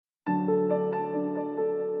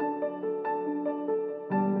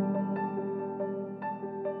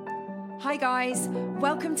Hi guys,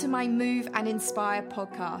 welcome to my Move and Inspire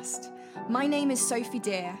podcast. My name is Sophie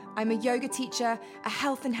Deer. I'm a yoga teacher, a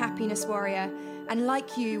health and happiness warrior, and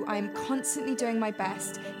like you, I am constantly doing my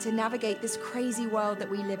best to navigate this crazy world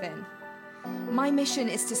that we live in. My mission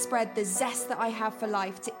is to spread the zest that I have for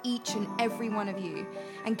life to each and every one of you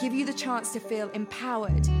and give you the chance to feel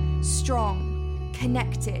empowered, strong,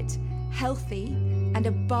 connected, healthy, and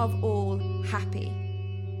above all, happy.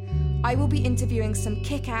 I will be interviewing some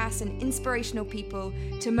kick-ass and inspirational people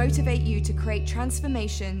to motivate you to create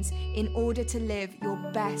transformations in order to live your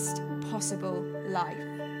best possible life.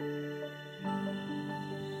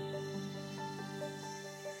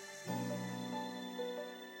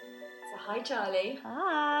 So hi Charlie.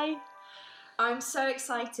 Hi. I'm so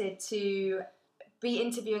excited to be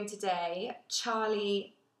interviewing today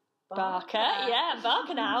Charlie Barker. Yeah,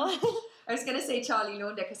 Barker now. I was going to say Charlie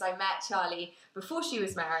Launder because I met Charlie before she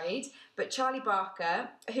was married, but Charlie Barker,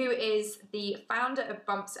 who is the founder of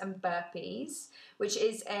Bumps and Burpees, which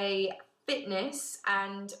is a fitness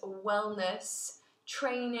and wellness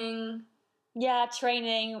training. Yeah,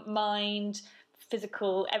 training, mind,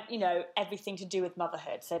 physical, everything to do with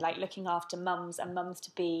motherhood. So like looking after mums and mums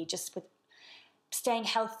to be, just with staying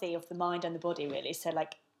healthy of the mind and the body, really. So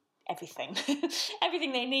like everything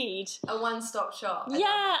they need, a one-stop shop.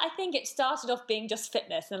 I think it started off being just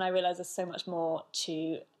fitness, and I realized there's so much more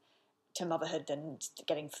to motherhood than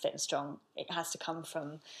getting fit and strong. It has to come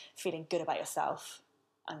from feeling good about yourself,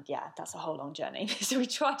 and that's a whole long journey. So we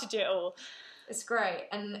try to do it all. It's great,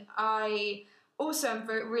 and I also am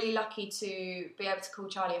really lucky to be able to call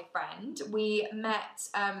Charlie a friend. We met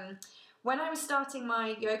when I was starting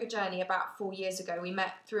my yoga journey about 4 years ago. We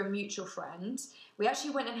met through a mutual friend. We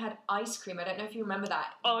actually went and had ice cream. I don't know if you remember that.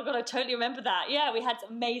 Oh my God, I totally remember that. Yeah, we had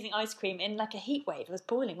amazing ice cream in like a heat wave. It was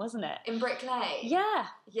boiling, wasn't it? In Brick Lane. Yeah.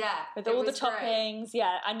 Yeah. With all the toppings. Great.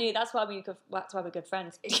 Yeah, I knew that's why we're good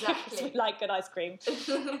friends. Exactly. We like good ice cream.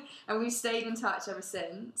 And we've stayed in touch ever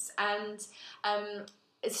since. And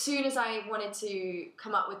as soon as I wanted to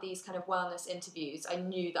come up with these kind of wellness interviews, I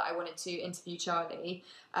knew that I wanted to interview Charlie.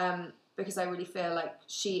 Because I really feel like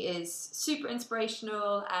she is super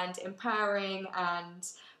inspirational and empowering, and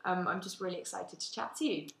I'm just really excited to chat to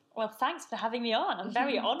you. Well, thanks for having me on. I'm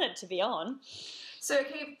very honoured to be on. So,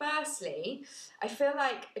 okay, firstly, I feel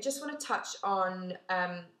like I just want to touch on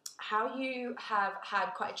how you have had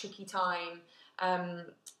quite a tricky time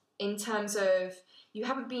in terms of you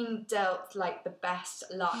haven't been dealt like the best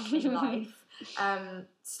luck in life.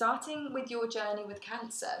 Starting with your journey with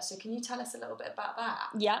cancer. So can you tell us a little bit about that?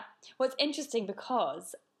 Yeah. Well, it's interesting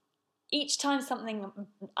because each time something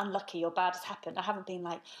unlucky or bad has happened, I haven't been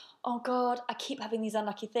like, oh God, I keep having these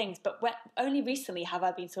unlucky things. But only recently have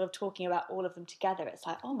I been sort of talking about all of them together. It's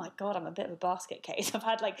like, oh my God, I'm a bit of a basket case. I've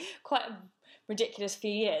had like quite a ridiculous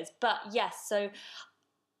few years. But yes, so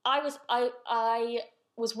I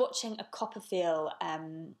was watching a Copperfield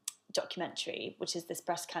documentary, which is this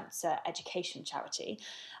breast cancer education charity,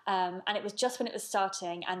 and it was just when it was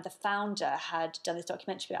starting, and the founder had done this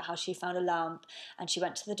documentary about how she found a lump and she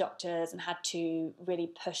went to the doctors and had to really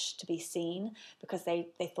push to be seen because they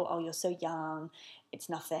thought, oh, you're so young, it's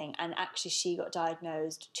nothing. And actually she got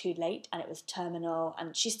diagnosed too late and it was terminal,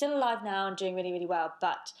 and she's still alive now and doing really, really well,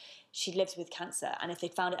 but she lives with cancer, and if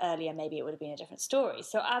they'd found it earlier, maybe it would have been a different story.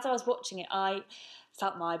 So as I was watching it, I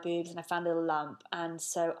felt my boobs and I found a little lump, and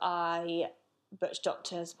so I booked a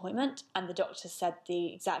doctor's appointment, and the doctor said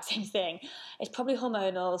the exact same thing. It's probably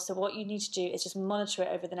hormonal, so what you need to do is just monitor it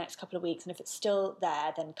over the next couple of weeks, and if it's still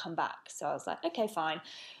there, then come back. So I was like, okay, fine.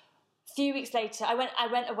 A few weeks later, I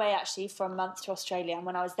went away actually for a month to Australia, and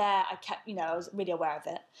when I was there, I kept, I was really aware of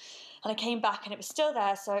it, and I came back and it was still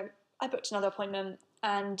there, so I booked another appointment,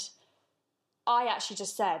 and I actually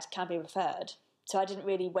just said, can I be referred? So I didn't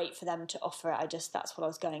really wait for them to offer it. That's what I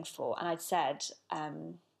was going for. And I'd said,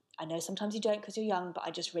 I know sometimes you don't because you're young, but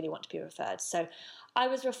I just really want to be referred. So I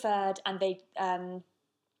was referred, and they,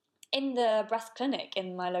 in the breast clinic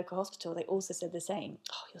in my local hospital, they also said the same.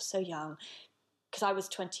 Oh, you're so young. Because I was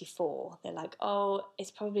 24. They're like, oh,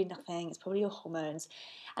 it's probably nothing. It's probably your hormones.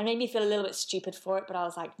 And it made me feel a little bit stupid for it. But I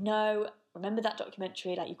was like, no, remember that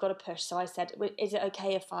documentary? Like, you've got to push. So I said, is it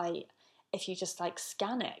okay if you just like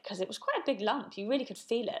scan it? Because it was quite a big lump. You really could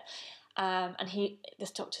feel it. And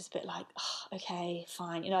this doctor's a bit like, oh, okay,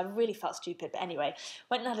 fine. I really felt stupid. But anyway,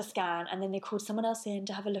 went and had a scan, and then they called someone else in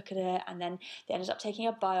to have a look at it. And then they ended up taking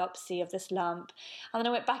a biopsy of this lump. And then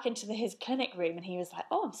I went back into his clinic room, and he was like,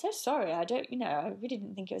 oh, I'm so sorry. I really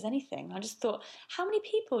didn't think it was anything. I just thought, how many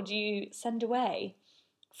people do you send away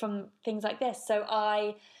from things like this? So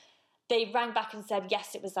I they rang back and said,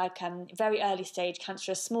 yes, it was like very early stage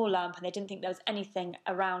cancer, a small lump, and they didn't think there was anything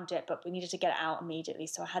around it, but we needed to get it out immediately.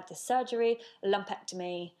 So I had this surgery, a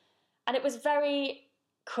lumpectomy, and it was very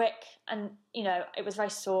quick, and, you know, it was very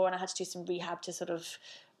sore, and I had to do some rehab to sort of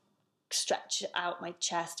stretch out my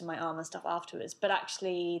chest and my arm and stuff afterwards. But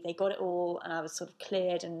actually they got it all, and I was sort of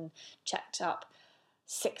cleared and checked up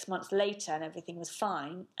 6 months later, and everything was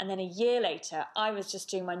fine. And then a year later, I was just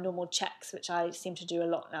doing my normal checks, which I seem to do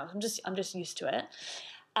a lot now. I'm just used to it.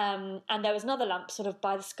 And there was another lump sort of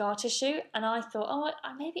by the scar tissue, and I thought,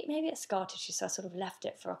 maybe it's scar tissue. So I sort of left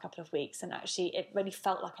it for a couple of weeks, and actually it really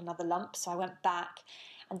felt like another lump. So I went back,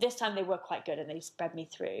 and this time they were quite good, and they spread me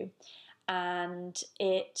through, and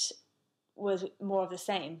it was more of the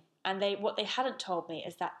same. And what they hadn't told me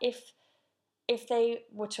is that if they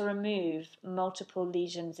were to remove multiple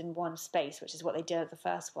lesions in one space, which is what they did at the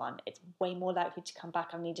first one, it's way more likely to come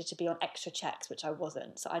back. I needed to be on extra checks, which I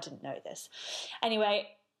wasn't, so I didn't know this. Anyway,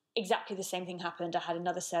 exactly the same thing happened. I had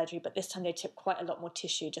another surgery, but this time they took quite a lot more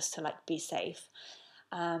tissue just to like be safe.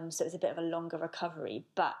 So it was a bit of a longer recovery,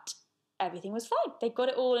 but everything was fine. They got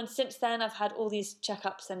it all, and since then I've had all these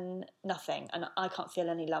checkups and nothing, and I can't feel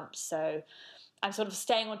any lumps. So I'm sort of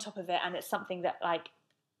staying on top of it, and it's something that like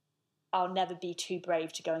I'll never be too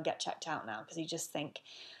brave to go and get checked out now, because you just think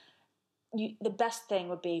the best thing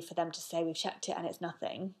would be for them to say we've checked it and it's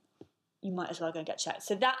nothing. You might as well go and get checked.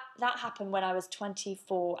 So that happened when I was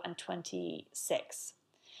 24 and 26.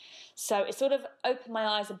 So it sort of opened my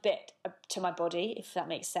eyes a bit to my body, if that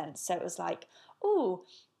makes sense. So it was like, ooh,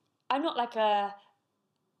 I'm not like I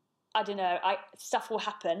don't know, stuff will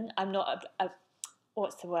happen. I'm not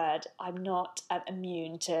what's the word? I'm not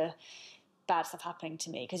immune to bad stuff happening to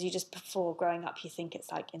me, because you just, before growing up, you think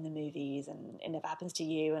it's like in the movies and it never happens to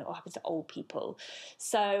you, and or happens to old people.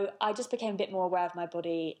 So I just became a bit more aware of my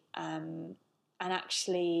body, and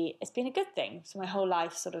actually it's been a good thing. So my whole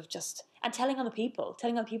life sort of just, and telling other people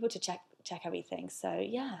to check everything. So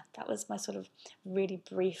yeah, that was my sort of really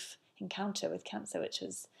brief encounter with cancer, which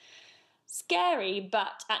was scary,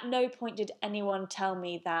 but at no point did anyone tell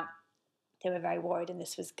me that they were very worried and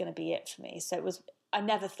this was going to be it for me. So I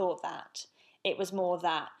never thought that. It was more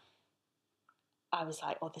that I was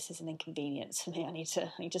like, oh, this is an inconvenience for me. I need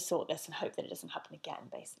to sort this and hope that it doesn't happen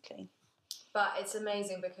again, basically. But it's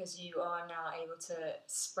amazing because you are now able to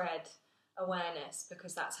spread awareness,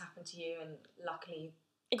 because that's happened to you, and luckily...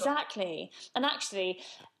 Exactly. And actually,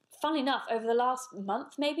 funnily enough, over the last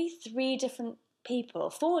month, maybe 4 different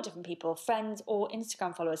people, friends or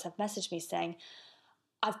Instagram followers, have messaged me saying,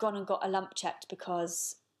 I've gone and got a lump checked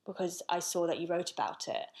because I saw that you wrote about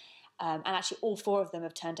it. And actually all 4 of them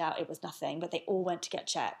have turned out it was nothing, but they all went to get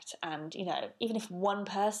checked. And, you know, even if one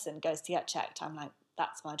person goes to get checked, I'm like,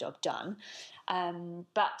 that's my job done.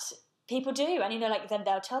 But people do. And, you know, like then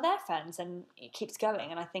they'll tell their friends, and it keeps going.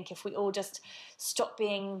 And I think if we all just stop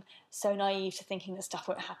being so naive to thinking that stuff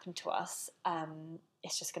won't happen to us,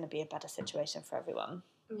 it's just going to be a better situation for everyone.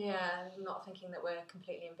 Yeah, not thinking that we're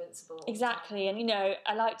completely invincible. Exactly. And, you know,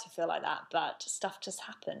 I like to feel like that, but stuff just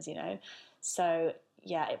happens, you know. So,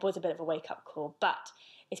 yeah, it was a bit of a wake-up call, but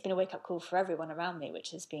it's been a wake-up call for everyone around me, which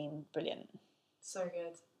has been brilliant. So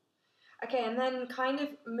good. Okay, and then kind of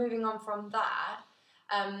moving on from that,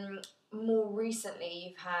 more recently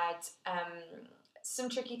you've had some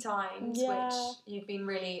tricky times, which you've been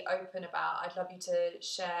really open about. I'd love you to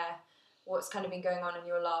share what's kind of been going on in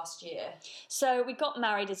your last year. So we got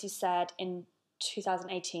married, as you said, in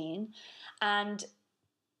 2018, and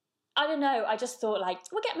I don't know, I just thought, like,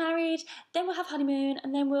 we'll get married, then we'll have honeymoon,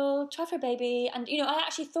 and then we'll try for a baby. And, you know, I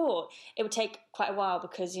actually thought it would take quite a while,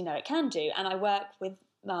 because, you know, it can do. And I work with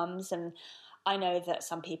mums, and I know that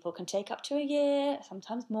some people can take up to a year,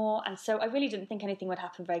 sometimes more. And so I really didn't think anything would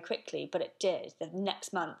happen very quickly, but it did. The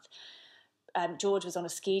next month, George was on a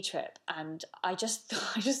ski trip, and I just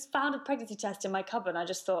found a pregnancy test in my cupboard, and I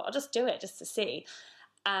just thought, I'll just do it just to see.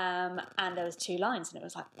 And there was 2 lines, and it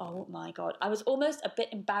was like, oh my God. I was almost a bit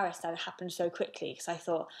embarrassed that it happened so quickly, because I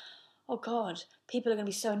thought, oh God, people are going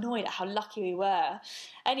to be so annoyed at how lucky we were.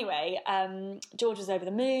 Anyway, George was over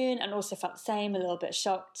the moon, and also felt the same, a little bit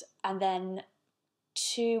shocked. And then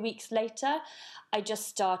 2 weeks later, I just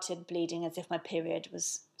started bleeding as if my period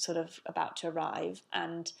was sort of about to arrive.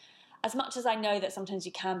 And as much as I know that sometimes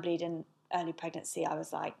you can bleed in early pregnancy, I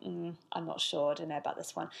was like, I'm not sure, I don't know about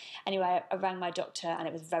this one. Anyway, I rang my doctor, and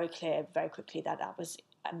it was very clear very quickly that was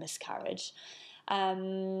a miscarriage.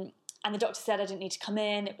 And the doctor said I didn't need to come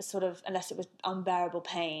in. It was sort of, unless it was unbearable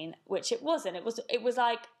pain, which it wasn't. It was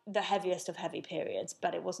like the heaviest of heavy periods,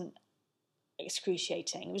 but it wasn't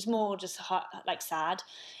excruciating. It was more just like sad.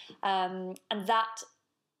 And that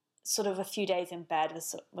sort of a few days in bed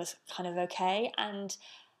was kind of okay. And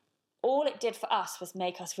all it did for us was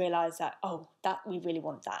make us realise that, that we really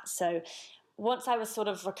want that. So once I was sort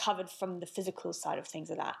of recovered from the physical side of things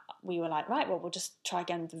of that, we were like, right, well, we'll just try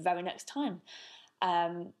again the very next time.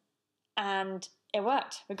 And it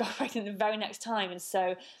worked. We got pregnant the very next time. And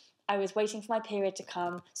so I was waiting for my period to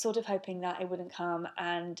come, sort of hoping that it wouldn't come.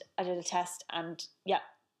 And I did a test and,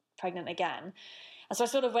 pregnant again. And so I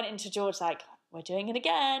sort of went into George like, we're doing it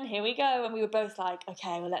again, here we go. And we were both like,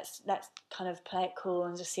 okay, well, let's kind of play it cool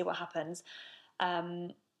and just see what happens.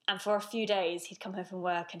 And for a few days, he'd come home from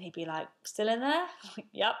work and he'd be like, still in there? Like,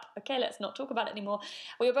 yep, okay, let's not talk about it anymore.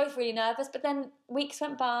 We were both really nervous, but then weeks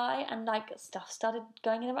went by and like stuff started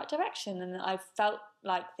going in the right direction and I felt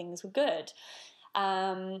like things were good.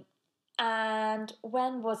 And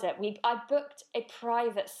when was it? I booked a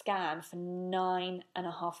private scan for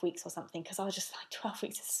 9.5 weeks or something because I was just like, 12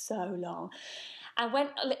 weeks is so long. And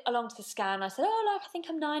went along to the scan. I said, I think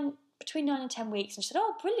I'm between 9 and 10 weeks. And she said,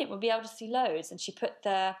 oh, brilliant, we'll be able to see loads. And she put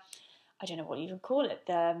I don't know what you even call it,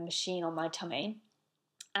 the machine on my tummy.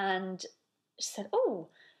 And she said, oh,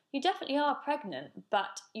 you definitely are pregnant,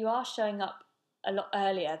 but you are showing up a lot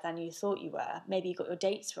earlier than you thought you were. Maybe you got your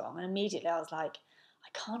dates wrong. And immediately I was like, I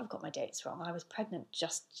can't have got my dates wrong. I was pregnant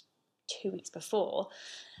just 2 weeks before.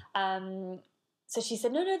 So she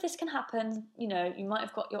said, no, this can happen. You know, you might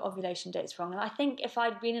have got your ovulation dates wrong. And I think if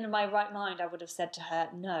I'd been in my right mind, I would have said to her,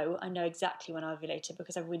 no, I know exactly when I ovulated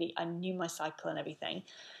because I knew my cycle and everything.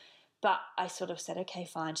 But I sort of said, okay,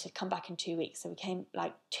 fine. She said, come back in 2 weeks. So we came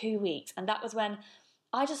like 2 weeks. And that was when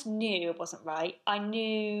I just knew it wasn't right. I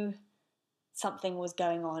knew something was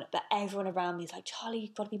going on, but everyone around me is like, Charlie,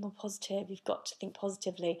 you've got to be more positive. You've got to think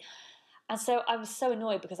positively. And so I was so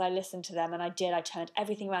annoyed because I listened to them and I turned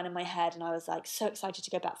everything around in my head and I was like so excited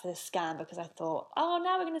to go back for this scan because I thought,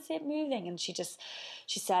 now we're going to see it moving. And she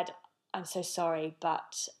said, I'm so sorry,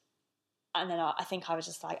 but, and then I think I was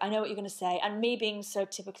just like, I know what you're going to say. And me being so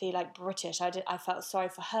typically like British, I felt sorry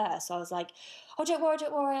for her. So I was like, oh, don't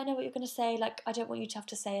worry. I know what you're going to say. Like, I don't want you to have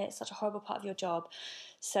to say it. It's such a horrible part of your job.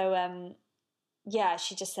 So,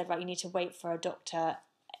 she just said, right, you need to wait for a doctor.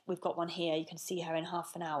 We've got one here. You can see her in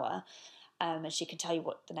half an hour. And she can tell you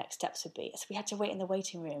what the next steps would be. So we had to wait in the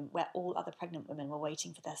waiting room where all other pregnant women were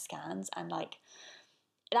waiting for their scans. And like,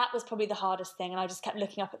 that was probably the hardest thing. And I just kept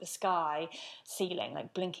looking up at the sky ceiling,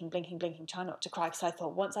 like blinking, trying not to cry. Because I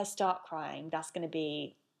thought, once I start crying, that's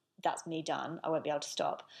me done. I won't be able to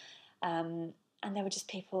stop. And there were just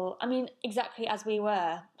people, exactly as we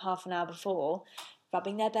were half an hour before,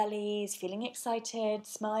 rubbing their bellies, feeling excited,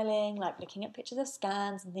 smiling, like looking at pictures of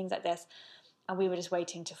scans and things like this. And we were just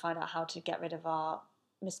waiting to find out how to get rid of our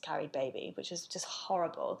miscarried baby, which was just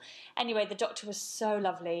horrible. Anyway, the doctor was so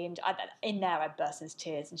lovely. And I burst into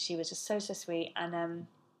tears. And she was just so, so sweet. And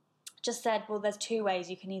just said, well, there's 2 ways.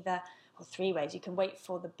 You can either, or 3 ways. You can wait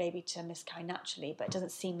for the baby to miscarry naturally. But it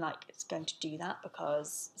doesn't seem like it's going to do that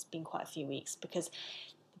because it's been quite a few weeks. Because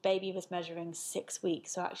the baby was measuring 6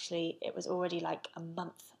 weeks. So actually it was already like a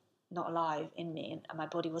month not alive in me. And my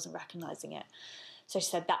body wasn't recognising it. So she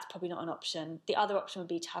said that's probably not an option. The other option would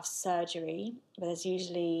be to have surgery, but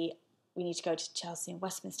we need to go to Chelsea and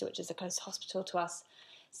Westminster, which is the closest hospital to us,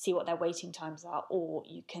 see what their waiting times are, or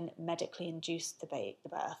you can medically induce the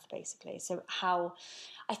birth, basically. So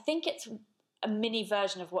I think it's a mini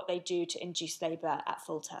version of what they do to induce labour at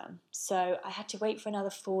full term. So I had to wait for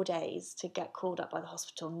another 4 days to get called up by the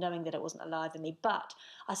hospital, knowing that it wasn't alive in me, but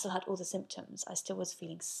I still had all the symptoms. I still was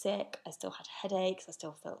feeling sick, I still had headaches, I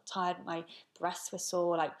still felt tired, my breasts were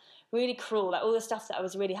sore, like really cruel, like all the stuff that I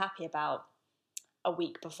was really happy about a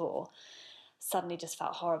week before suddenly just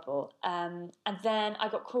felt horrible. And then I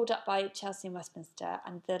got called up by Chelsea and Westminster,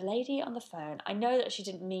 and the lady on the phone, I know that she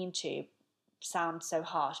didn't mean to sound so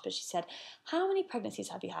harsh, but she said, how many pregnancies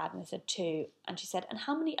have you had? And I said 2. And she said, and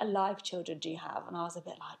how many alive children do you have? And I was a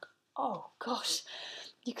bit like, oh gosh,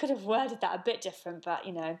 you could have worded that a bit different, but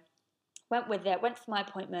went with it, went for my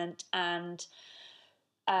appointment, and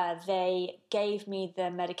they gave me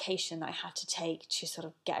the medication that I had to take to sort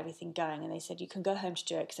of get everything going. And they said, you can go home to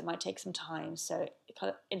do it because it might take some time. So it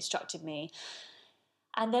kind of instructed me.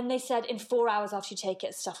 And then they said in 4 hours after you take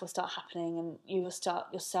it, stuff will start happening and your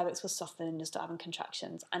cervix will soften and you'll start having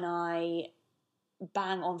contractions. And I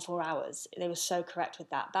bang on 4 hours. They were so correct with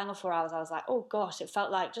that. Bang on 4 hours, I was like, oh gosh, it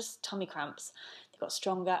felt like just tummy cramps. They got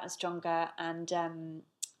stronger and stronger. And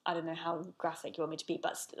I don't know how graphic you want me to be,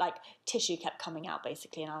 but like tissue kept coming out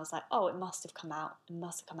basically. And I was like, oh, it must have come out.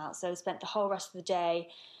 So I spent the whole rest of the day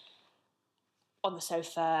on the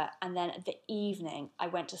sofa, and then at the evening I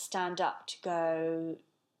went to stand up to go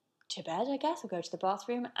to bed, I guess, or go to the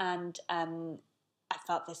bathroom, and I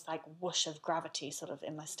felt this like whoosh of gravity sort of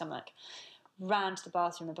in my stomach. Ran to the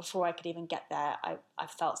bathroom, and before I could even get there, I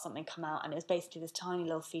felt something come out, and it was basically this tiny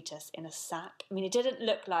little fetus in a sack. I mean, it didn't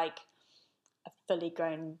look like a fully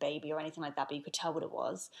grown baby or anything like that, but you could tell what it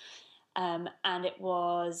was. And it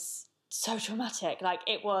was so traumatic. Like,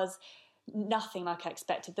 it was nothing like I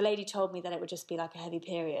expected. The lady told me that it would just be like a heavy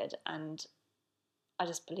period, and I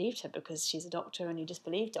just believed her because she's a doctor and you just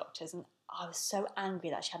believe doctors. And I was so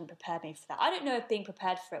angry that she hadn't prepared me for that. I don't know if being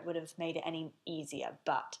prepared for it would have made it any easier,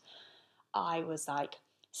 but I was like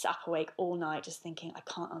sat up awake all night just thinking, I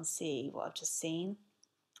can't unsee what I've just seen.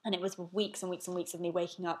 And it was weeks and weeks and weeks of me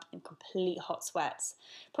waking up in complete hot sweats,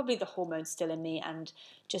 probably the hormones still in me, and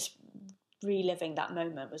just reliving that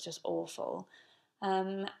moment was just awful.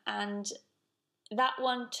 And that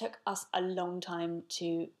one took us a long time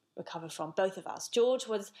to recover from, both of us. George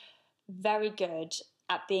was very good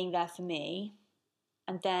at being there for me.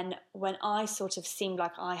 And then when I sort of seemed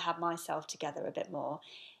like I had myself together a bit more,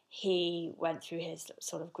 he went through his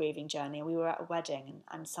sort of grieving journey. We were at a wedding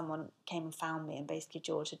and someone came and found me, and basically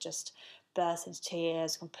George had just burst into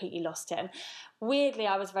tears, completely lost it. And weirdly,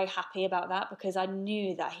 I was very happy about that because I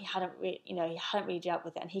knew that he hadn't really dealt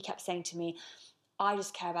with it. And he kept saying to me, I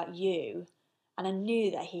just care about you. And I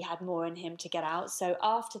knew that he had more in him to get out. So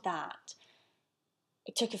after that,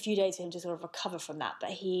 it took a few days for him to sort of recover from that, but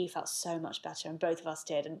he felt so much better, and both of us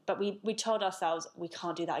did. But we told ourselves we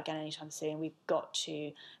can't do that again anytime soon. We've got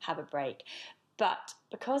to have a break. But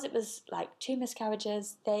because it was like 2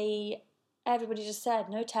 miscarriages, everybody just said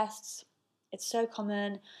no tests. It's so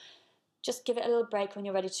common. Just give it a little break. When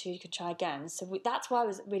you're ready to, you can try again. So that's why I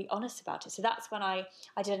was really honest about it. So that's when I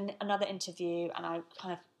did another interview, and I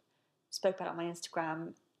kind of spoke about it on my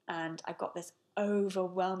Instagram, and I got this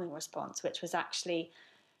overwhelming response, which was actually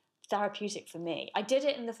therapeutic for me. I did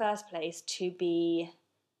it in the first place to be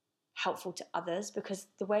helpful to others, because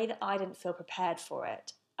the way that I didn't feel prepared for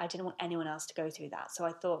it, I didn't want anyone else to go through that. So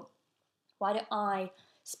I thought, why don't I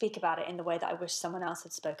speak about it in the way that I wish someone else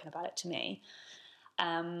had spoken about it to me?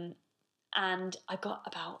 And I got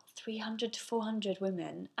about 300 to 400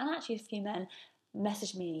 women, and actually a few men,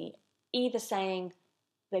 message me either saying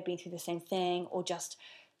they'd been through the same thing or just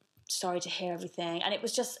sorry to hear everything. And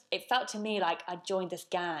it felt to me like I joined this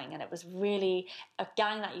gang, and it was really a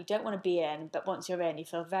gang that you don't want to be in, but once you're in, you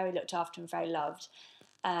feel very looked after and very loved.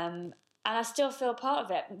 And I still feel part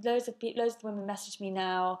of it. Loads of women message me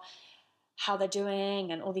now how they're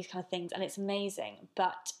doing and all these kind of things, and it's amazing.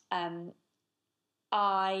 But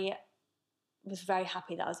I was very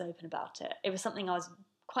happy that I was open about it. It was something I was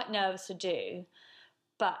quite nervous to do,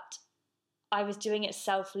 but I was doing it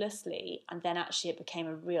selflessly, and then actually it became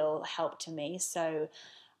a real help to me. So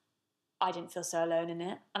I didn't feel so alone in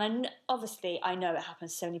it. And obviously I know it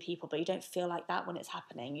happens to so many people, but you don't feel like that when it's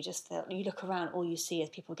happening. You just feel, you look around, all you see is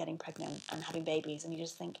people getting pregnant and having babies, and you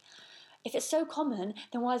just think, if it's so common,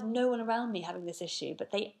 then why is no one around me having this issue?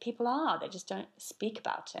 But people are, they just don't speak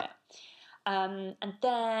about it. And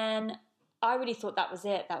then I really thought that was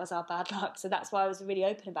it. That was our bad luck. So that's why I was really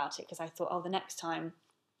open about it, because I thought, oh, the next time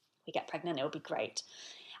we get pregnant, it will be great.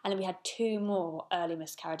 And then we had 2 more early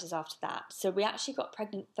miscarriages after that. So we actually got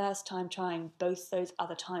pregnant first time trying both those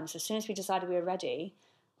other times. So as soon as we decided we were ready,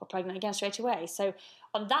 got pregnant again straight away. So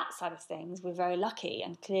on that side of things, we're very lucky,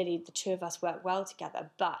 and clearly the 2 of us worked well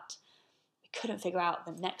together, but we couldn't figure out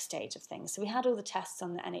the next stage of things. So we had all the tests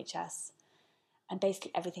on the NHS, and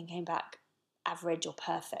basically everything came back average or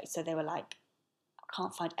perfect. So they were like, I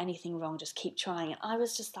can't find anything wrong, just keep trying. And I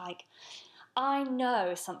was just like, I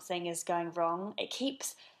know something is going wrong.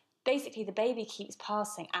 Basically the baby keeps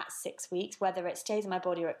passing at 6 weeks, whether it stays in my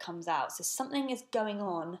body or it comes out. So something is going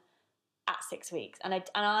on at 6 weeks. And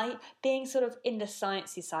I being sort of in the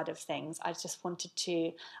sciencey side of things, I just wanted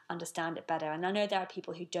to understand it better. And I know there are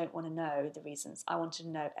people who don't want to know the reasons. I wanted to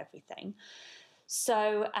know everything.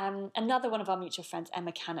 So another one of our mutual friends,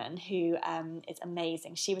 Emma Cannon, who is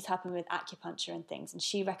amazing. She was helping with acupuncture and things, and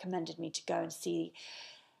she recommended me to go and see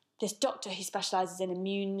this doctor who specialises in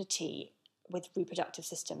immunity with reproductive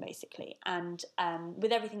system, basically. And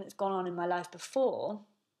with everything that's gone on in my life before,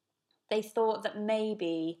 they thought that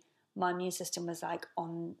maybe my immune system was like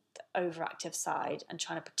on the overactive side and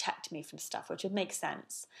trying to protect me from stuff, which would make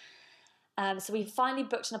sense. So we finally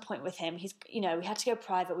booked an appointment with him. We had to go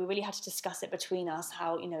private. We really had to discuss it between us,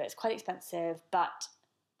 how, it's quite expensive, but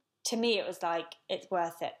to me it was like, it's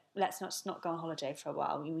worth it. Let's not go on holiday for a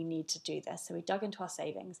while. We need to do this. So we dug into our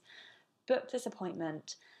savings, booked this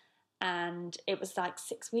appointment, and it was like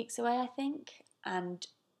 6 weeks away, I think. And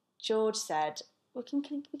George said, we can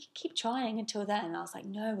keep trying until then. And I was like,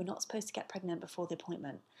 no, we're not supposed to get pregnant before the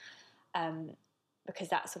appointment. because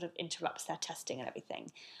that sort of interrupts their testing and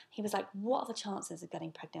everything. He was like, what are the chances of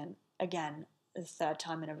getting pregnant again the third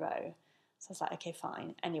time in a row? So I was like, okay,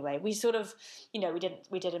 fine. Anyway, we sort of, we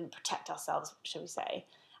didn't protect ourselves, shall we say.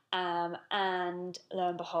 And lo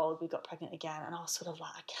and behold, we got pregnant again. And I was sort of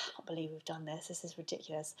like, I can't believe we've done this. This is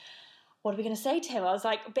ridiculous. What are we going to say to him? I was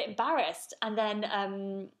like a bit embarrassed. And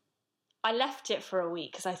then I left it for a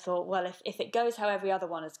week because I thought, well, if it goes how every other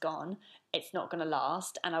one has gone, it's not going to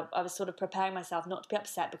last. And I was sort of preparing myself not to be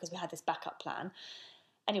upset because we had this backup plan.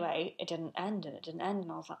 Anyway, it didn't end, and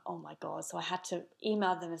I was like, oh my God. So I had to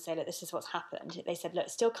email them and say, look, this is what's happened. They said, look,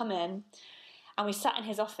 still come in. And we sat in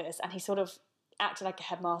his office, and he sort of acted like a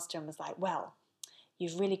headmaster and was like, well,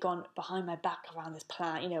 you've really gone behind my back around this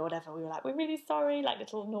plan, whatever. We were like, we're really sorry, like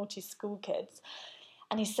little naughty school kids.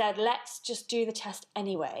 And he said, let's just do the test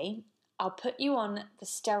anyway. I'll put you on the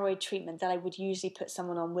steroid treatment that I would usually put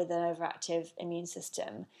someone on with an overactive immune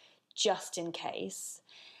system, just in case.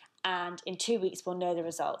 And in 2 weeks, we'll know the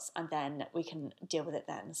results, and then we can deal with it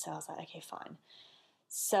then. So I was like, okay, fine.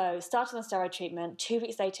 So started on steroid treatment. 2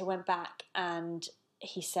 weeks later, went back, and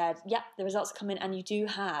he said, yep, the results come in, and you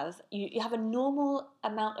have a normal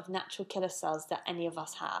amount of natural killer cells that any of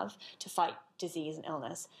us have to fight disease and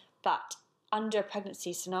illness. But under a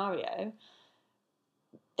pregnancy scenario,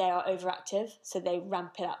 they are overactive, so they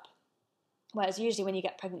ramp it up. Whereas usually when you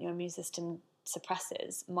get pregnant, your immune system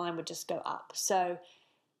suppresses. Mine would just go up. So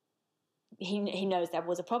he knows there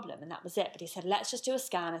was a problem, and that was it. But he said, let's just do a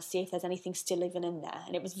scan and see if there's anything still even in there.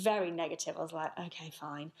 And it was very negative. I was like, okay,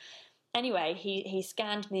 fine. Anyway, he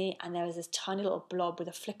scanned me, and there was this tiny little blob with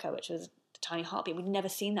a flicker, which was a tiny heartbeat. We'd never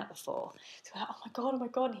seen that before. So we're like, oh my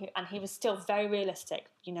God. And he was still very realistic.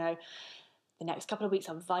 The next couple of weeks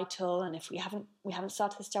are vital, and if we haven't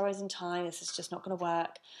started the steroids in time, this is just not going to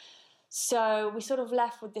work. So we sort of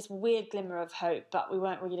left with this weird glimmer of hope, but we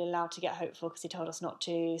weren't really allowed to get hopeful because he told us not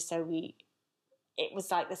to. So it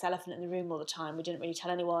was like this elephant in the room all the time. We didn't really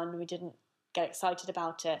tell anyone. We didn't get excited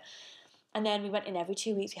about it. And then we went in every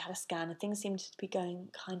 2 weeks. We had a scan, and things seemed to be going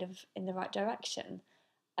kind of in the right direction.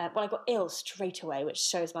 I got ill straight away, which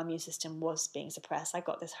shows my immune system was being suppressed. I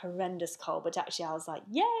got this horrendous cold, but actually I was like,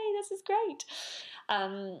 yay, this is great.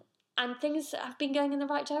 And things have been going in the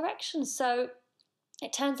right direction. So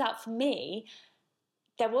it turns out for me,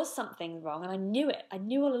 there was something wrong, and I knew it. I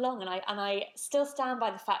knew all along, and I still stand by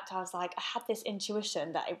the fact I was like, I had this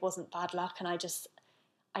intuition that it wasn't bad luck, and I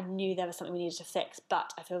knew there was something we needed to fix,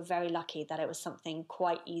 but I feel very lucky that it was something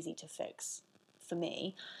quite easy to fix for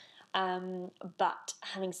me. But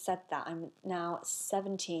having said that, I'm now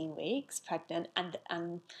 17 weeks pregnant,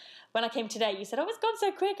 and when I came today, you said, oh, it's gone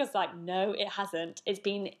so quick. I was like, no, it hasn't. It's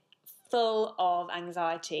been full of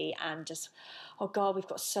anxiety and just, oh God, we've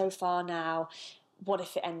got so far now. What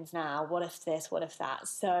if it ends now? What if this? What if that?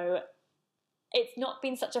 So it's not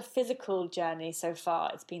been such a physical journey so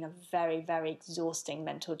far. It's been a very, very exhausting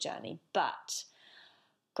mental journey. But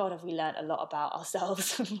God, have we learned a lot about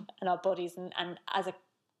ourselves and our bodies, and as a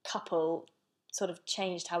couple sort of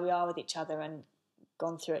changed how we are with each other and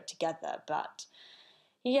gone through it together. But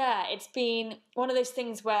yeah, it's been one of those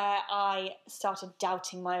things where I started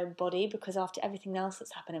doubting my own body, because after everything else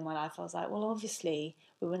that's happened in my life, I was like, well, obviously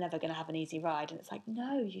we were never going to have an easy ride. And it's like,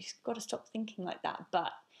 no, you've got to stop thinking like that.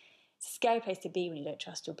 But it's a scary place to be when you don't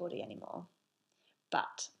trust your body anymore.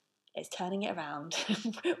 But it's turning it around.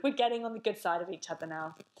 We're getting on the good side of each other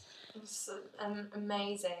now. It's an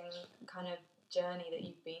amazing kind of journey that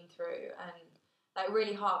you've been through, and like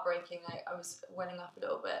really heartbreaking. Like I was welling up a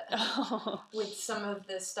little bit with some of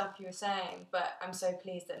the stuff you were saying, but I'm so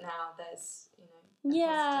pleased that now there's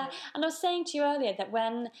yeah, positive. and I was saying to you earlier that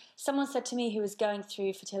when someone said to me who was going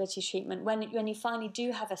through fertility treatment, when you finally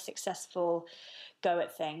do have a successful go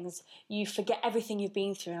at things, you forget everything you've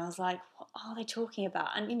been through. And I was like, what are they talking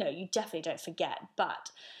about? And you definitely don't forget.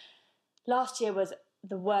 But last year was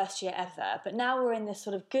the worst year ever, but now we're in this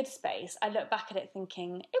sort of good space. I look back at it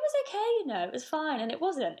thinking it was okay, it was fine, and it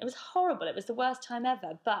wasn't. It was horrible. It was the worst time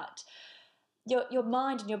ever. But your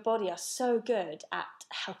mind and your body are so good at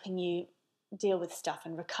helping you deal with stuff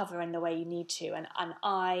and recover in the way you need to. And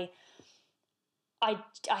I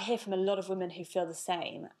hear from a lot of women who feel the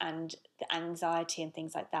same, and the anxiety and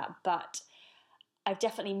things like that. But I've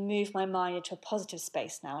definitely moved my mind into a positive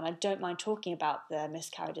space now, and I don't mind talking about the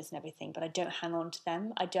miscarriages and everything, but I don't hang on to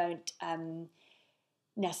them. I don't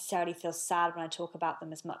necessarily feel sad when I talk about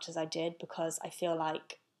them as much as I did, because I feel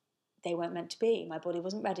like they weren't meant to be. My body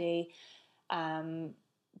wasn't ready.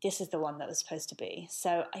 This is the one that was supposed to be.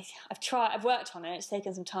 So I've worked on it. It's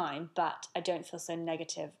taken some time, but I don't feel so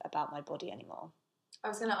negative about my body anymore. I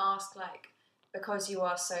was going to ask, because you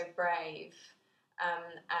are so brave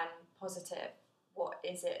and positive, what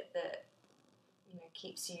is it that, you know,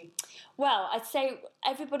 keeps you? Well, I'd say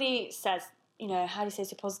everybody says, you know, how do you stay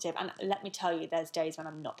so positive? And let me tell you, there's days when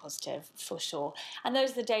I'm not positive, for sure. And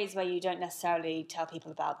those are the days where you don't necessarily tell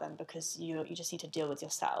people about them because you just need to deal with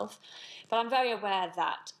yourself. But I'm very aware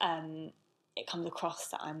that it comes across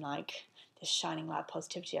that I'm like this shining light of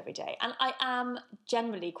positivity every day. And I am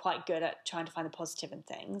generally quite good at trying to find the positive in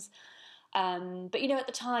things. But, you know, at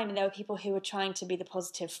the time, there were people who were trying to be the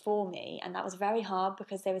positive for me, and that was very hard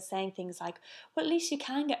because they were saying things like, well, at least you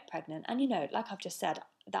can get pregnant. And, you know, like I've just said,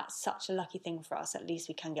 that's such a lucky thing for us. At least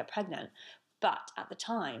we can get pregnant. But at the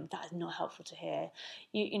time, that is not helpful to hear.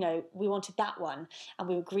 You know, we wanted that one, and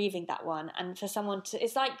we were grieving that one. And for someone to,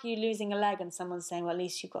 it's like you losing a leg and someone saying, well, at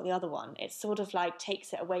least you've got the other one. It sort of like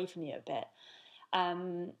takes it away from you a bit.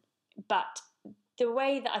 But the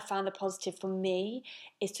way that I found the positive for me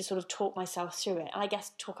is to sort of talk myself through it. And I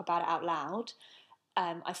guess talk about it out loud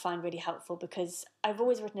I find really helpful because I've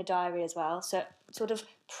always written a diary as well. So sort of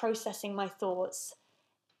processing my thoughts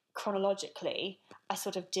chronologically, I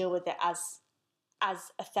sort of deal with it as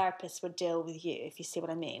a therapist would deal with you, if you see what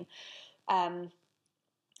I mean.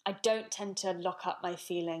 I don't tend to lock up my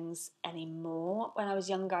feelings anymore. When I was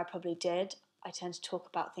younger, I probably did. I tend to talk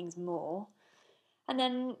about things more. And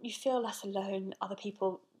then you feel less alone. Other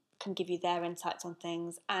people can give you their insights on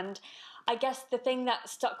things. And I guess the thing that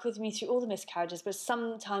stuck with me through all the miscarriages, but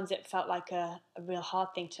sometimes it felt like a real hard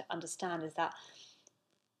thing to understand, is that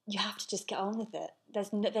you have to just get on with it.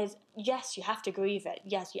 There's yes, you have to grieve it.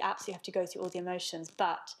 Yes, you absolutely have to go through all the emotions.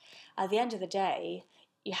 But at the end of the day,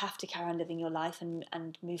 you have to carry on living your life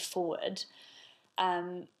and move forward.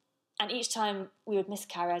 And each time we would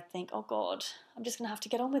miscarry, I'd think, oh God, I'm just going to have to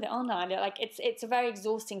get on with it, aren't I? Like it's a very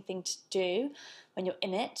exhausting thing to do when you're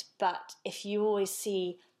in it. But if you always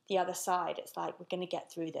see the other side, it's like, we're going to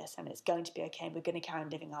get through this and it's going to be okay and we're going to carry on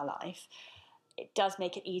living our life. It does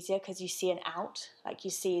make it easier because you see an out. Like you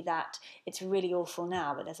see that it's really awful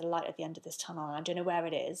now, but there's a light at the end of this tunnel. And I don't know where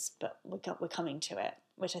it is, but we're coming to it,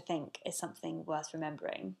 which I think is something worth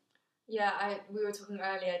remembering. Yeah, we were talking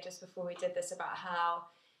earlier just before we did this about how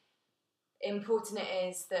important it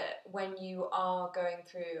is that when you are going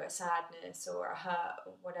through a sadness or a hurt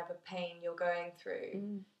or whatever pain you're going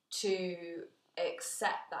through, to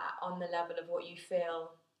accept that on the level of what you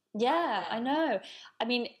feel. Yeah, I know. I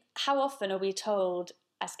mean, how often are we told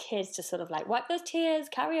as kids to sort of like wipe those tears,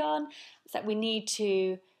 carry on? It's like we need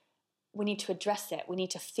to address it. We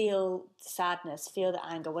need to feel the sadness, feel the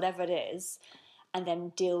anger, whatever it is, and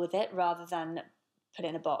then deal with it rather than put it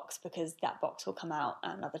in a box, because that box will come out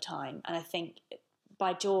at another time. And I think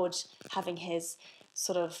by George having his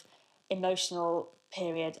sort of emotional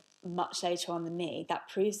period much later on than me, that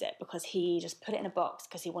proves it, because he just put it in a box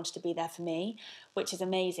because he wanted to be there for me, which is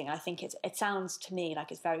amazing. I think it sounds to me like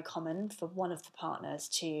it's very common for one of the partners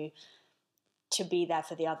to be there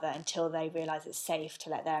for the other until they realise it's safe to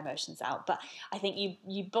let their emotions out. But I think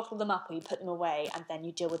you bottle them up or you put them away and then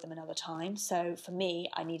you deal with them another time. So for me,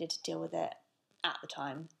 I needed to deal with it at the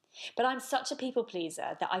time. But I'm such a people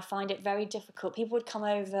pleaser that I find it very difficult. People would come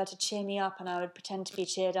over to cheer me up and I would pretend to be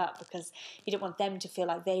cheered up because you don't want them to feel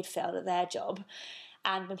like they'd failed at their job.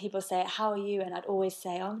 And when people say, how are you? And I'd always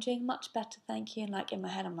say, oh, I'm doing much better, thank you. And like in my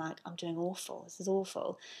head, I'm like, I'm doing awful. This is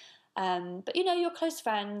awful. But you know, your close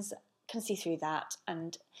friends can see through that.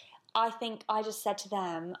 And I think I just said to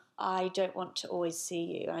them, I don't want to always see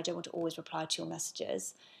you and I don't want to always reply to your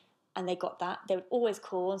messages. And they got that. They would always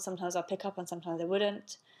call, and sometimes I'd pick up and sometimes they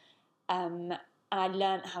wouldn't. And I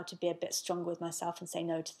learned how to be a bit stronger with myself and say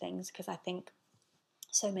no to things, because I think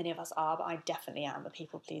so many of us are, but I definitely am a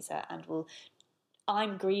people pleaser and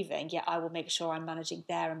I'm grieving, yet I will make sure I'm managing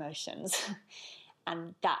their emotions.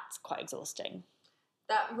 And that's quite exhausting.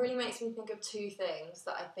 That really makes me think of two things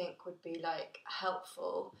that I think would be like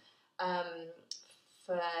helpful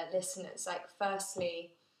for listeners. Like,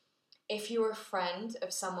 firstly, if you're a friend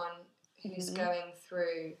of someone who's going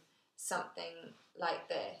through something like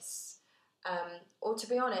this, or to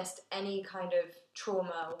be honest, any kind of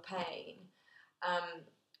trauma or pain,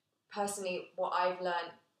 personally, what I've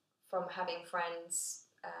learned from having friends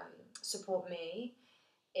support me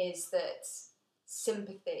is that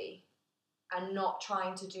sympathy and not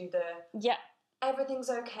trying to do everything's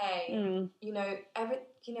okay,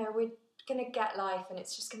 we're gonna get life and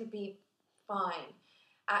it's just gonna be fine.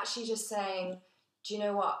 Actually just saying, do you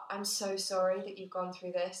know what, I'm so sorry that you've gone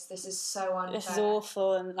through this. This is so unfair. This is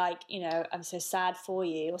awful, and like, I'm so sad for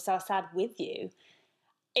you, or so sad with you.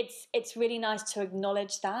 It's really nice to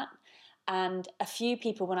acknowledge that. And a few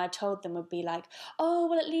people, when I told them, would be like, oh,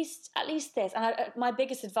 well, at least this. And my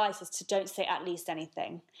biggest advice is to don't say at least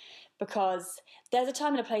anything, because there's a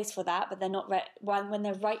time and a place for that, but they're not when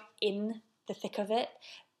they're right in the thick of it,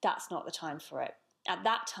 that's not the time for it. At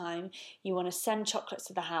that time, you want to send chocolates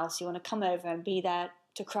to the house, you want to come over and be there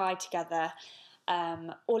to cry together,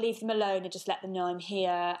 or leave them alone and just let them know I'm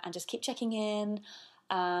here and just keep checking in.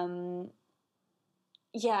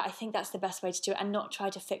 Yeah, I think that's the best way to do it, and not try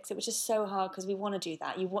to fix it, which is so hard because we want to do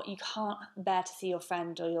that. You can't bear to see your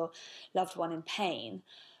friend or your loved one in pain,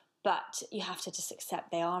 but you have to just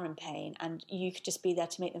accept they are in pain, and you could just be there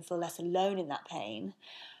to make them feel less alone in that pain,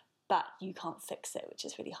 but you can't fix it, which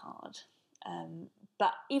is really hard.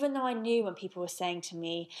 But even though I knew when people were saying to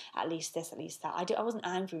me, at least this, at least that, I wasn't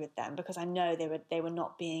angry with them because I know they were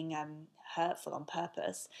not being hurtful on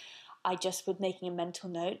purpose. I just was making a mental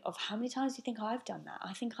note of how many times do you think I've done that?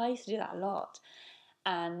 I think I used to do that a lot.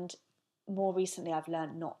 And more recently, I've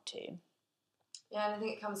learned not to. Yeah, and I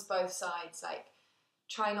think it comes both sides. Like,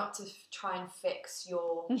 try not to try and fix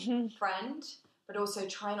your friend, but also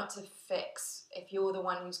try not to fix if you're the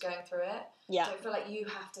one who's going through it. Yeah. Don't feel like you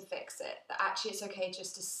have to fix it. That actually it's okay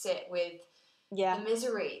just to sit with the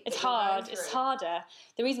misery. It's hard. It's harder.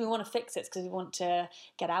 The reason we want to fix it is because we want to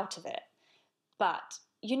get out of it. But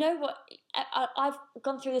you know what? I've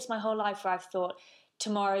gone through this my whole life where I've thought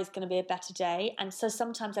tomorrow is going to be a better day. And so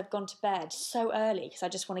sometimes I've gone to bed so early because I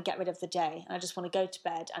just want to get rid of the day. And I just want to go to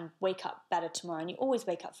bed and wake up better tomorrow. And you always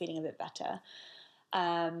wake up feeling a bit better.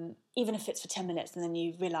 Even if it's for 10 minutes and then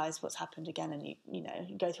you realise what's happened again and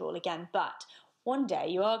you go through it all again. But one day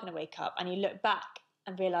you are going to wake up and you look back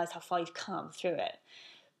and realise how far you've come through it.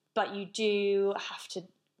 But you do have to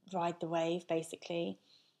ride the wave, basically.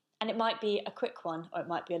 And it might be a quick one or it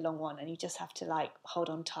might be a long one, and you just have to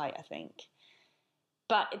hold on tight, I think.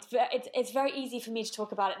 But it's very easy for me to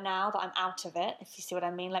talk about it now that I'm out of it, if you see what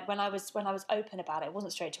I mean. Like when I was open about it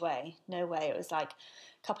wasn't straight away. No way. It was like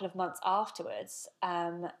a couple of months afterwards.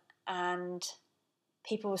 And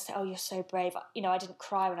people would say, "Oh, you're so brave." I didn't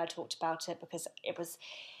cry when I talked about it because it was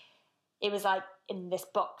like in this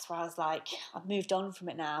box where I was like, I've moved on from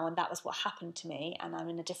it now, and that was what happened to me, and I'm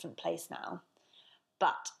in a different place now.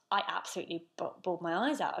 But I absolutely bawled my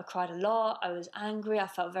eyes out. I cried a lot. I was angry. I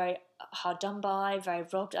felt very hard done by, very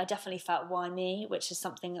robbed. I definitely felt why me, which is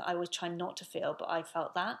something I was trying not to feel, but I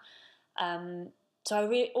felt that. So I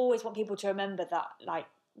really always want people to remember that,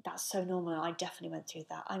 that's so normal. I definitely went through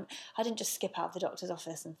that. I didn't just skip out of the doctor's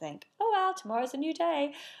office and think, oh, well, tomorrow's a new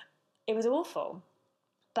day. It was awful.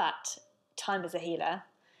 But time is a healer.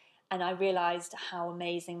 And I realised how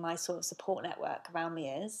amazing my sort of support network around me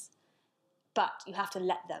is. But you have to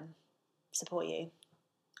let them support you.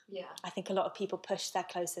 Yeah. I think a lot of people push their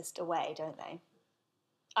closest away, don't they?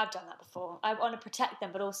 I've done that before. I want to protect them,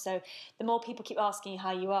 but also the more people keep asking you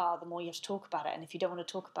how you are, the more you have to talk about it. And if you don't want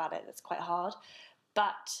to talk about it, that's quite hard.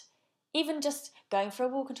 But even just going for a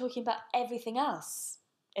walk and talking about everything else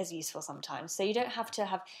is useful sometimes. So you don't have to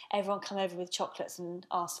have everyone come over with chocolates and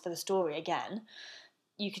ask for the story again.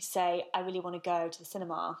 You could say, I really want to go to the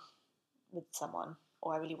cinema with someone,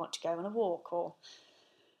 or I really want to go on a walk, or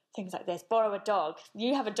things like this. Borrow a dog.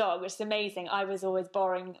 You have a dog, which is amazing. I was always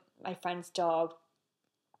borrowing my friend's dog,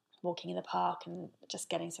 walking in the park and just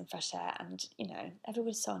getting some fresh air. And,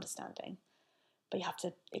 everyone's so understanding. But you have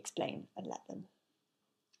to explain and let them.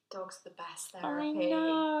 Dogs are the best therapy. I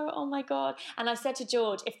know. Oh, my God. And I said to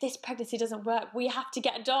George, if this pregnancy doesn't work, we have to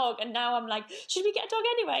get a dog. And now I'm like, should we get a dog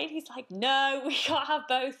anyway? And he's like, no, we can't have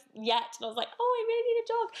both yet. And I was like, oh, I really need a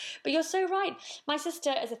dog. But you're so right. My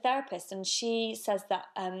sister is a therapist, and she says that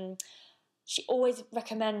she always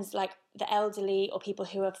recommends the elderly or people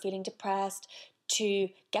who are feeling depressed to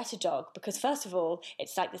get a dog, because first of all,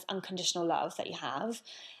 it's like this unconditional love that you have.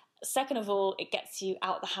 Second of all, it gets you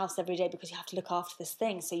out the house every day because you have to look after this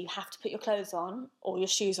thing. So you have to put your clothes on, or your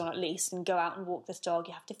shoes on at least, and go out and walk this dog.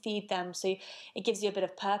 You have to feed them. So it gives you a bit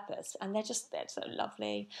of purpose. And they're so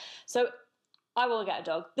lovely. So I will get a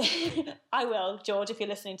dog. I will, George, if you're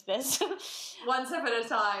listening to this. One step at a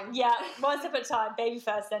time. Yeah, one step at a time. Baby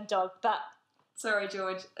first, then dog. But sorry,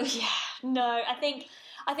 George. Yeah, no, I think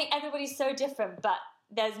everybody's so different, but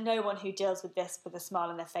there's no one who deals with this with a smile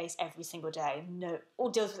on their face every single day. No,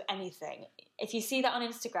 or deals with anything. If you see that on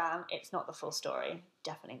Instagram, it's not the full story.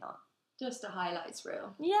 Definitely not. Just a highlights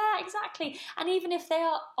reel. Yeah, exactly. And even if they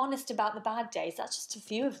are honest about the bad days, that's just a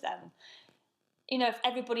few of them. If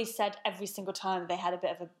everybody said every single time they had a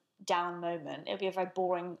bit of a down moment, it would be a very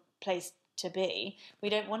boring place to be. We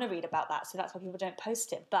don't want to read about that, so that's why people don't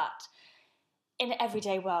post it. But in the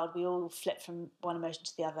everyday world, we all flip from one emotion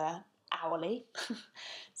to the other hourly.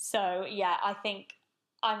 So, yeah, I think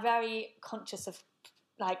I'm very conscious of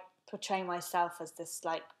like portraying myself as this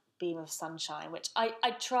like beam of sunshine, which I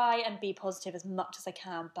try and be positive as much as I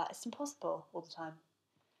can, but it's impossible all the time.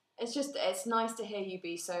 It's nice to hear you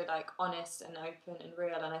be so like honest and open and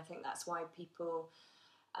real, and I think that's why people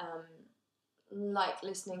like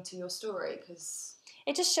listening to your story, because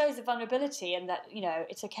it just shows the vulnerability and that, you know,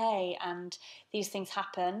 it's okay and these things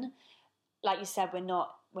happen. Like you said, we're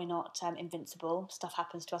not invincible. Stuff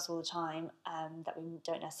happens to us all the time that we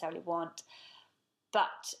don't necessarily want,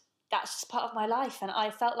 but that's just part of my life. And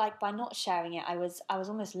I felt like by not sharing it, I was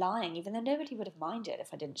almost lying, even though nobody would have minded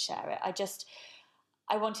if I didn't share it.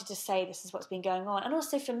 I wanted to say this is what's been going on. And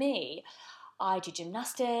also for me, I do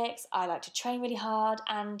gymnastics, I like to train really hard,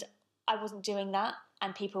 and I wasn't doing that,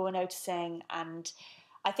 and people were noticing, and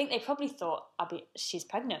I think they probably thought she's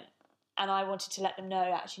pregnant. And I wanted to let them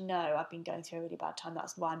know, actually, no, I've been going through a really bad time.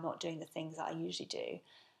 That's why I'm not doing the things that I usually do.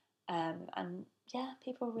 And yeah,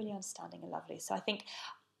 people are really understanding and lovely. So I think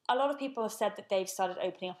a lot of people have said that they've started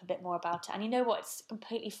opening up a bit more about it. And you know what? It's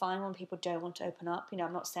completely fine when people don't want to open up. You know,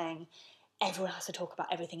 I'm not saying everyone has to talk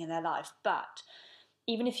about everything in their life, but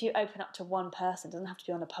even if you open up to one person, it doesn't have to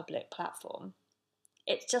be on a public platform.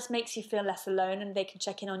 It just makes you feel less alone, and they can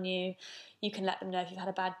check in on you. You can let them know if you've had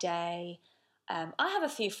a bad day. I have a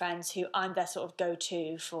few friends who I'm their sort of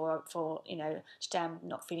go-to for you know, today I'm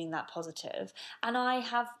not feeling that positive. And I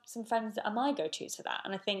have some friends that are my go-tos for that.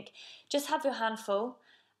 And I think just have your handful,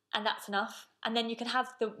 and that's enough. And then you can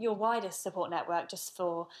have your widest support network just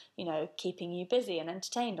for, you know, keeping you busy and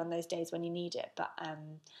entertained on those days when you need it. But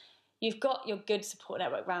you've got your good support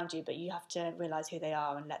network around you, but you have to realise who they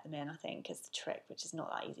are and let them in, I think, is the trick, which is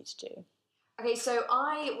not that easy to do. Okay, so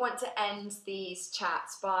I want to end these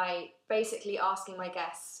chats by basically asking my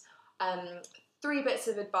guests 3 bits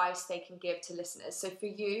of advice they can give to listeners. So for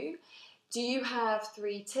you, do you have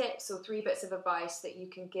 3 tips or 3 bits of advice that you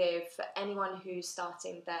can give for anyone who's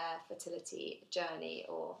starting their fertility journey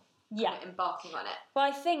or embarking on it? Well,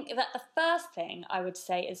 I think that the first thing I would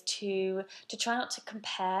say is to try not to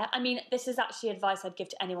compare. I mean, this is actually advice I'd give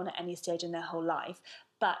to anyone at any stage in their whole life,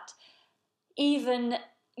 but even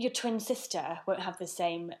your twin sister won't have the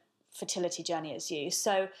same fertility journey as you.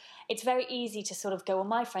 So it's very easy to sort of go, well,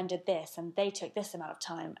 my friend did this and they took this amount of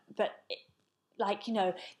time. But like, you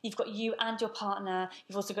know, you've got you and your partner,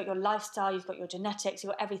 you've also got your lifestyle, you've got your genetics,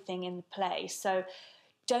 you've got everything in play. So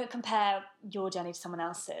don't compare your journey to someone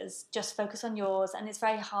else's. Just focus on yours. And it's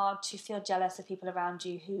very hard to feel jealous of people around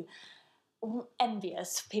you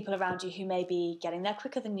envious people around you who may be getting there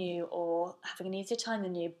quicker than you or having an easier time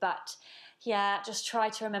than you. But yeah, just try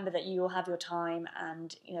to remember that you will have your time,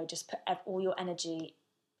 and, you know, just put all your energy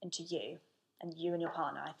into you and your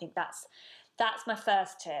partner. I think that's my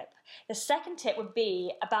first tip. The second tip would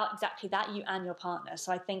be about exactly that, you and your partner.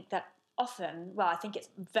 So I think that often, I think it's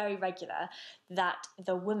very regular that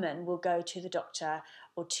the woman will go to the doctor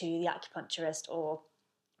or to the acupuncturist or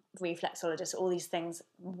reflexologist, all these things,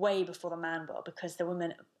 way before the man will, because the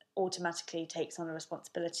woman automatically takes on a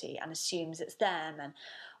responsibility and assumes it's them and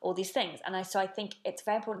all these things. And so I think it's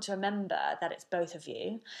very important to remember that it's both of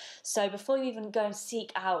you. So before you even go and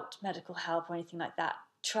seek out medical help or anything like that,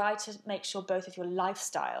 try to make sure both of your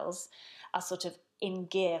lifestyles are sort of in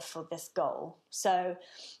gear for this goal. So,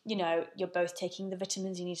 you know, you're both taking the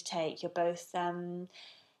vitamins you need to take, you're both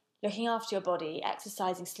looking after your body,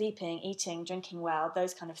 exercising, sleeping, eating, drinking well,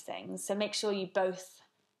 those kind of things. So make sure you both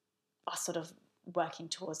are sort of working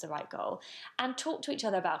towards the right goal, and talk to each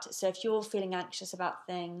other about it. So if you're feeling anxious about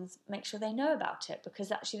things, make sure they know about it,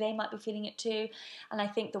 because actually they might be feeling it too. And I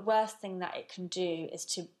think the worst thing that it can do is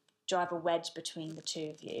to drive a wedge between the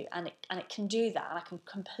two of you, and it can do that, and I can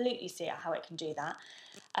completely see how it can do that.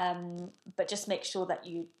 But just make sure that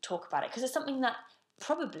you talk about it, because it's something that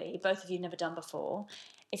probably both of you never done before.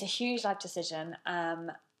 It's a huge life decision,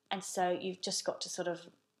 and so you've just got to sort of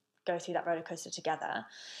go through that roller coaster together.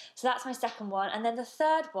 So that's my second one. And then the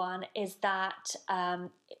third one is that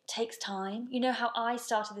it takes time. You know how I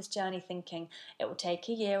started this journey thinking it will take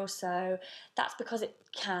a year or so. That's because it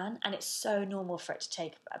can, and it's so normal for it to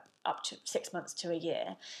take up to 6 months to a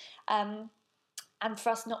year. And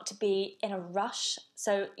for us not to be in a rush.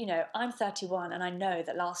 So, you know, I'm 31, and I know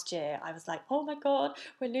that last year I was like, oh my God,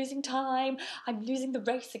 we're losing time. I'm losing the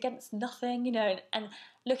race against nothing, you know, and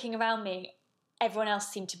looking around me, everyone else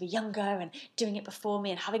seemed to be younger and doing it before me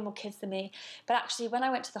and having more kids than me. But actually, when I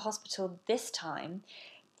went to the hospital this time,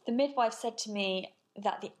 the midwife said to me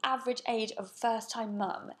that the average age of first-time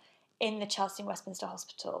mum in the Chelsea and Westminster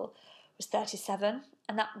Hospital was 37,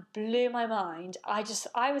 and that blew my mind. I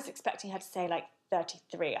was expecting her to say like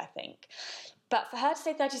 33, I think. But for her to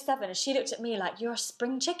say 37, she looked at me like, you're a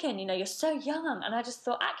spring chicken, you know, you're so young. And I just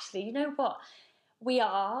thought, actually, you know what? We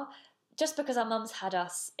are, just because our mums had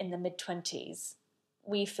us in the mid-20s,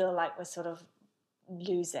 we feel like we're sort of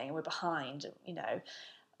losing, we're behind, you know.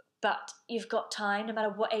 But you've got time, no matter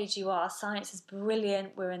what age you are. Science is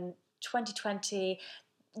brilliant. We're in 2020.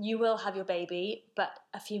 You will have your baby, but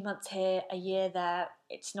a few months here, a year there,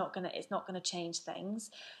 it's not gonna change things.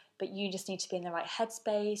 But you just need to be in the right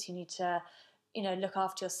headspace. You need to, you know, look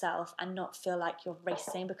after yourself and not feel like you're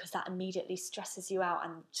racing, because that immediately stresses you out.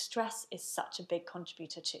 And stress is such a big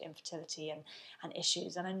contributor to infertility and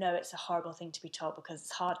issues. And I know it's a horrible thing to be told, because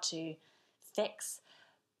it's hard to fix,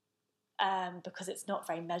 because it's not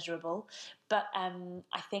very measurable. But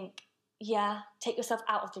I think, take yourself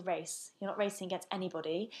out of the race. You're not racing against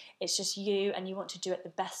anybody. It's just you, and you want to do it the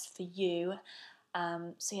best for you.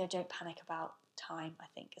 So don't panic about time, I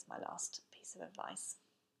think, is my last piece of advice.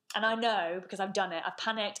 And I know, because I've done it. I've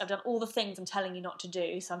panicked. I've done all the things I'm telling you not to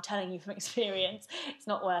do. So I'm telling you from experience, it's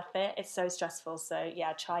not worth it. It's so stressful. So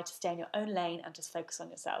try to stay in your own lane and just focus on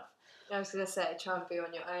yourself. I was going to say, try and be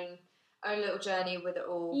on your own little journey with it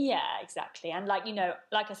all. Yeah, exactly. And like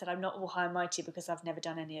I said, I'm not all high and mighty because I've never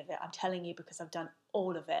done any of it. I'm telling you because I've done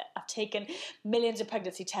all of it. I've taken millions of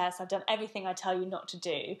pregnancy tests. I've done everything I tell you not to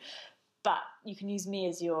do. But you can use me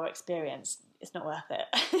as your experience. It's not worth it.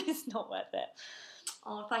 It's not worth it.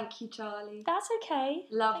 Oh, thank you, Charlie. That's okay.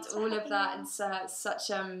 Loved all of that, and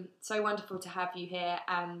such so wonderful to have you here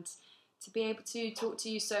and to be able to talk to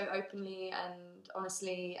you so openly and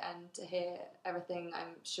honestly, and to hear everything.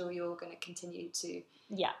 I'm sure you're going to continue to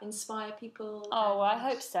inspire people. Oh, well, I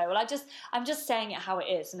hope so. Well, I'm just saying it how it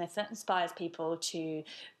is, and if it inspires people to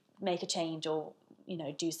make a change or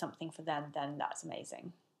do something for them, then that's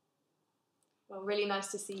amazing. Well, really nice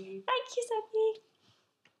to see you. Thank you, Sophie.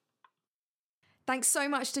 Thanks so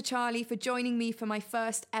much to Charlie for joining me for my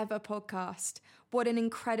first ever podcast. What an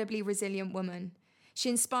incredibly resilient woman. She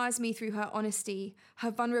inspires me through her honesty,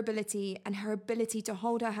 her vulnerability, and her ability to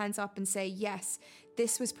hold her hands up and say, yes,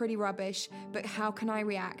 this was pretty rubbish, but how can I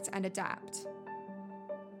react and adapt?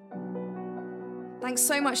 Thanks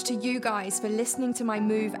so much to you guys for listening to my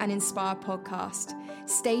Move and Inspire podcast.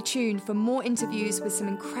 Stay tuned for more interviews with some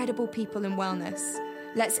incredible people in wellness.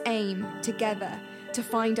 Let's aim together to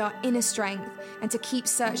find our inner strength and to keep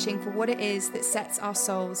searching for what it is that sets our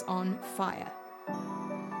souls on fire.